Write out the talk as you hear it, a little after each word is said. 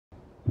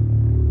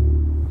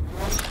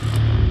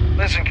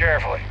Listen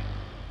carefully.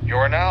 You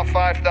are now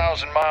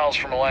 5,000 miles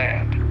from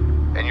land,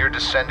 and you're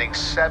descending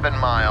 7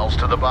 miles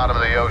to the bottom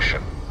of the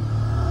ocean.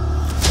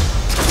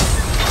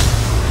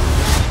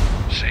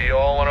 See you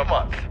all in a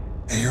month.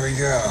 Here we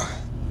go.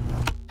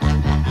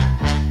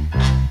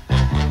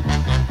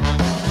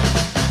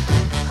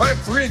 What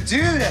if we're gonna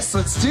do this?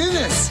 Let's do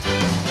this.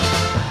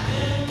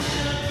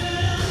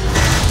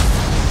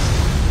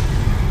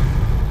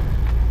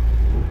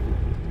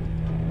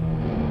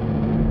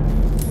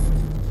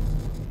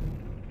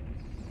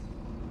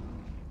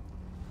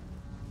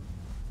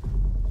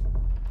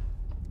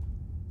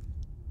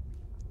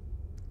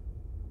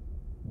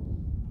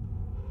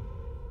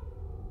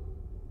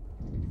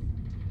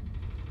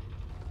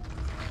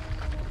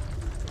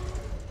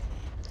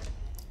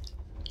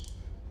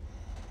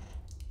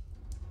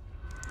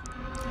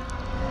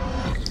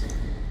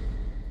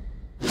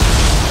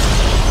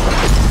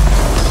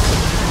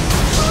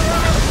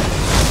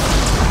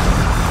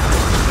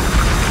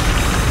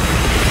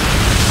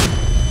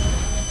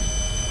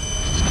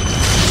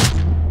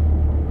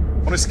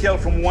 On a scale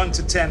from 1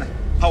 to 10,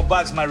 how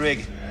bad's my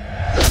rig?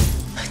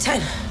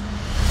 10.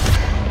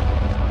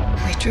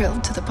 We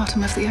drilled to the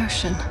bottom of the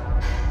ocean,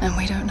 and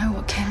we don't know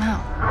what came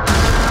out.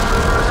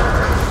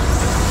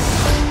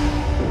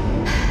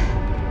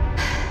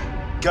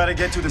 Gotta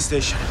get to the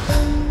station.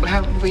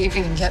 How would we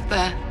even get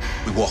there?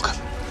 We walk.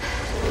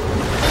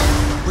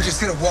 We're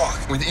just gonna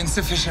walk with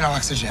insufficient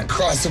oxygen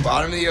across the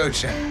bottom of the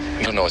ocean.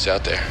 You don't know what's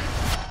out there.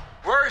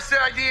 Worst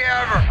idea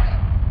ever.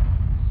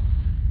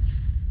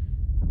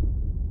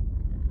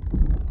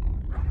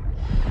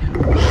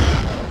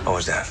 What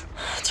was that?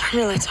 Turn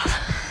your lights off.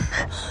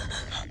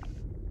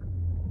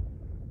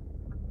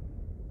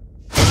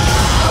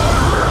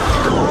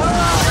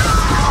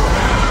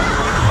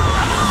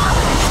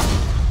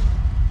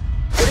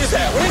 What is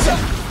that? What is that?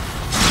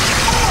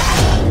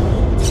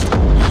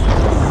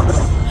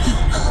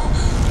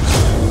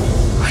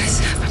 What is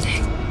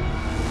happening?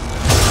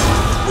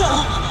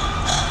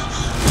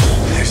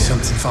 There's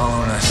something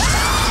following us.